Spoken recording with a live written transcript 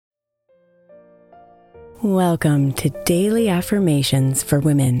Welcome to Daily Affirmations for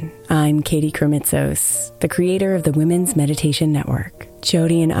Women. I'm Katie Kremitzos, the creator of the Women's Meditation Network.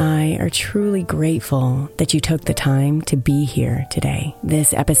 Jody and I are truly grateful that you took the time to be here today.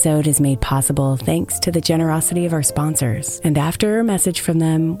 This episode is made possible thanks to the generosity of our sponsors. And after a message from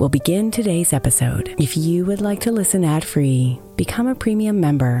them, we'll begin today's episode. If you would like to listen ad-free, become a premium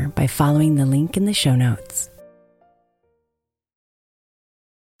member by following the link in the show notes.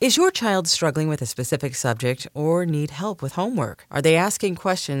 Is your child struggling with a specific subject or need help with homework? Are they asking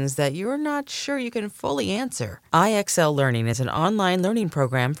questions that you're not sure you can fully answer? IXL Learning is an online learning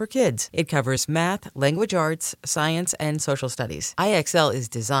program for kids. It covers math, language arts, science, and social studies. IXL is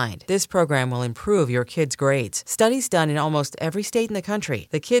designed. This program will improve your kids' grades. Studies done in almost every state in the country.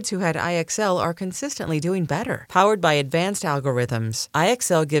 The kids who had IXL are consistently doing better. Powered by advanced algorithms,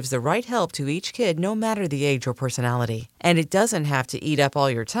 IXL gives the right help to each kid no matter the age or personality. And it doesn't have to eat up all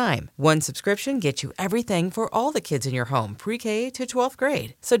your time. One subscription gets you everything for all the kids in your home, pre-K to 12th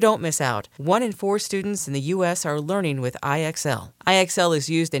grade. So don't miss out. 1 in 4 students in the U.S. are learning with IXL. IXL is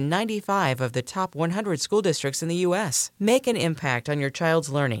used in 95 of the top 100 school districts in the U.S. Make an impact on your child's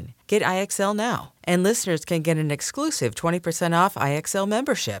learning. Get IXL now. And listeners can get an exclusive 20% off IXL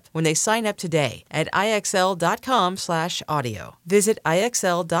membership when they sign up today at IXL.com/audio. Visit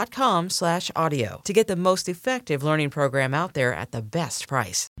IXL.com/audio to get the most effective learning program out there at the best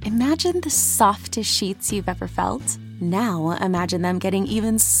price. Imagine the softest sheets you've ever felt. Now imagine them getting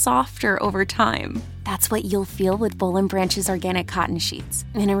even softer over time. That's what you'll feel with Boll & Branch's organic cotton sheets.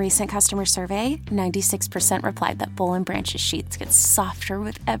 In a recent customer survey, 96% replied that Boll & Branch's sheets get softer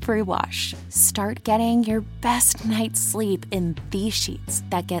with every wash. Start getting your best night's sleep in these sheets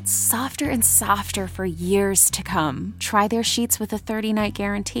that get softer and softer for years to come. Try their sheets with a 30-night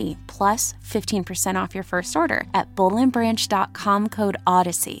guarantee, plus 15% off your first order at bollandbranch.com code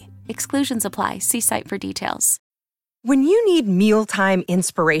ODYSSEY. Exclusions apply. See site for details. When you need mealtime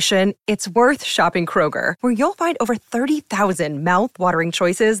inspiration, it's worth shopping Kroger, where you'll find over 30,000 mouth-watering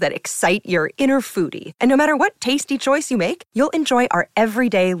choices that excite your inner foodie. And no matter what tasty choice you make, you'll enjoy our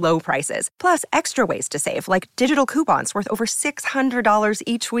everyday low prices, plus extra ways to save, like digital coupons worth over $600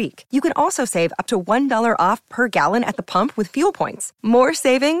 each week. You can also save up to $1 off per gallon at the pump with fuel points. More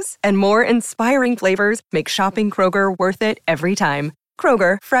savings and more inspiring flavors make shopping Kroger worth it every time.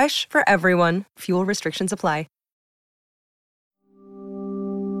 Kroger, fresh for everyone. Fuel restrictions apply.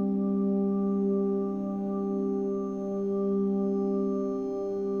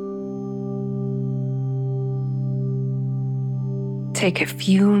 Take a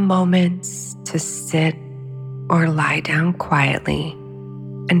few moments to sit or lie down quietly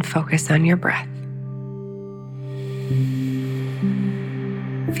and focus on your breath.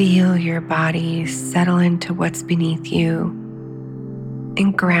 Feel your body settle into what's beneath you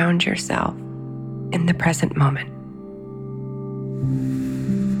and ground yourself in the present moment.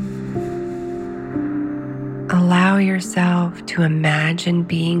 Allow yourself to imagine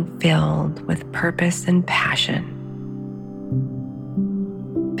being filled with purpose and passion.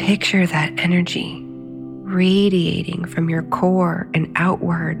 Picture that energy radiating from your core and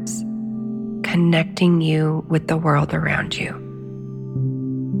outwards, connecting you with the world around you.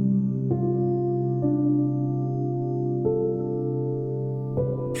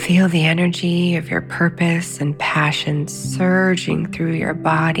 Feel the energy of your purpose and passion surging through your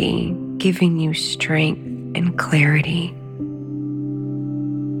body, giving you strength and clarity.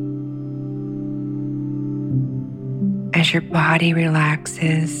 As your body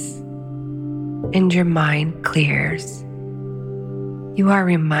relaxes and your mind clears, you are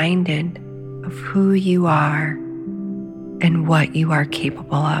reminded of who you are and what you are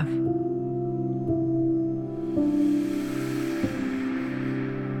capable of.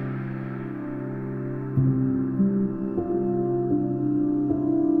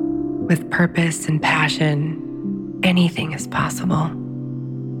 With purpose and passion, anything is possible.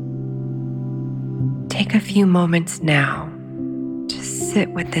 Take a few moments now to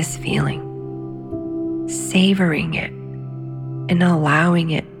sit with this feeling, savoring it and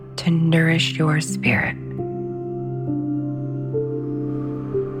allowing it to nourish your spirit.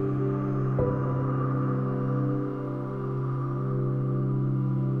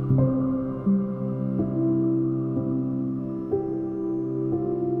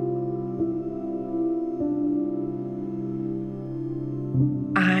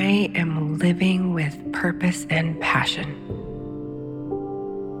 I am living with purpose and passion.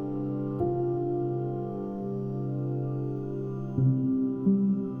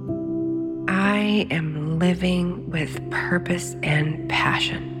 I am living with purpose and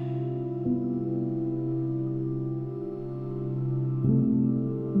passion.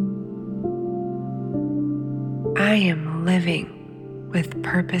 I am living with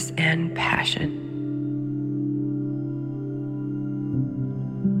purpose and passion.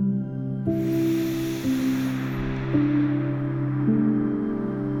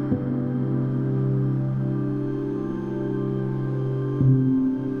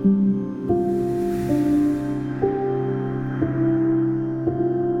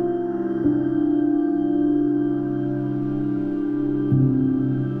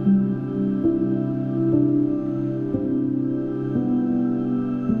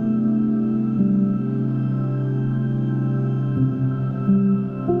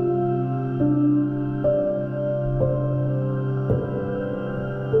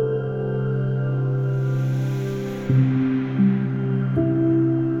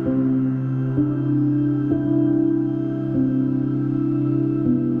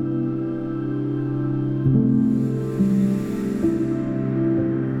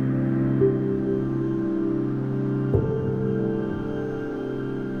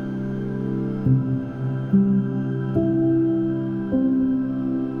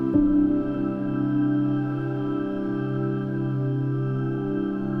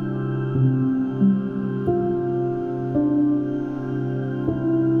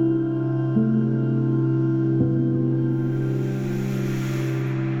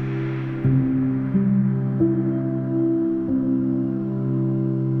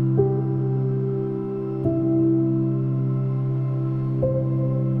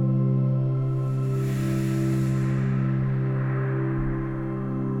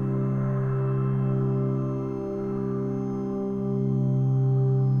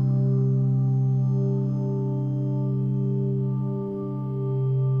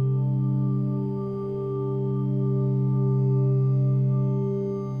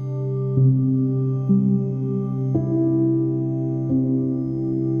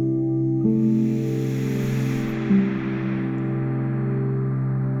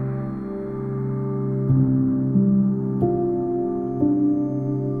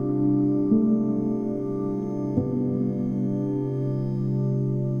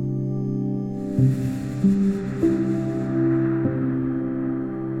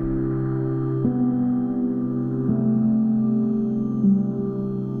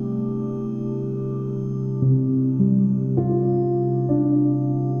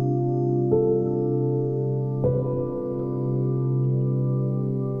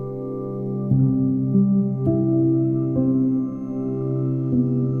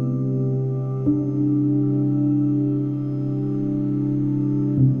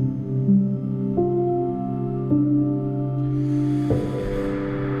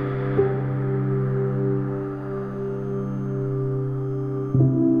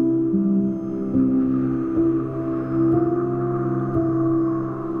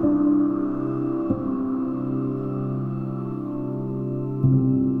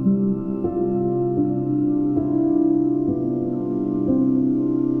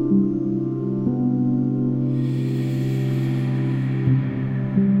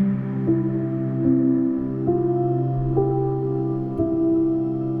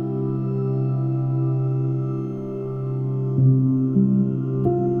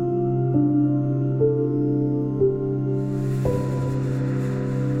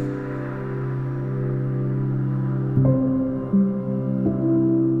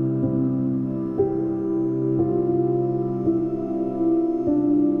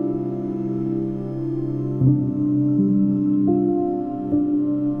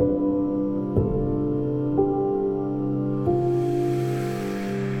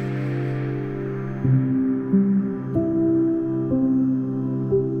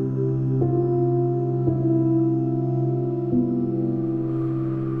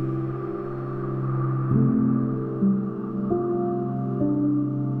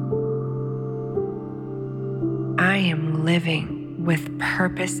 I am living with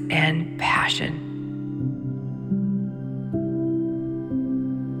purpose and passion.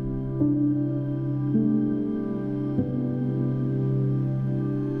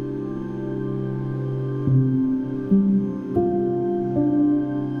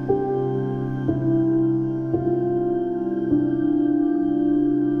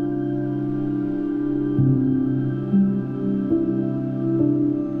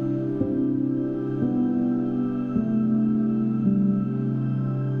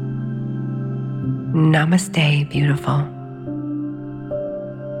 Namaste, beautiful.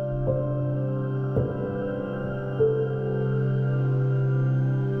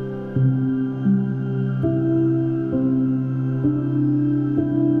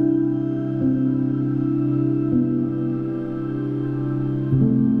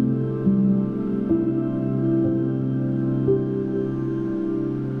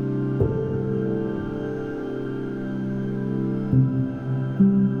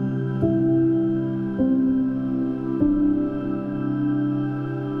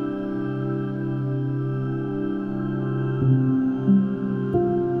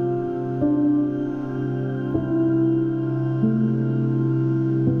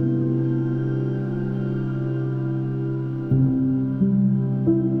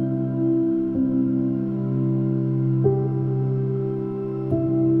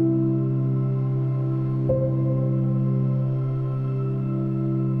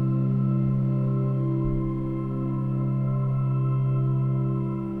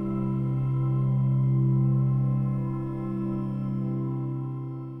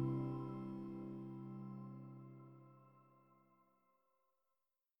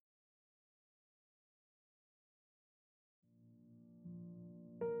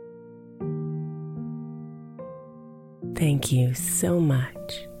 Thank you so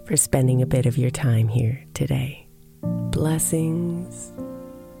much for spending a bit of your time here today. Blessings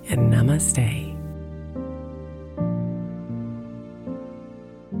and namaste.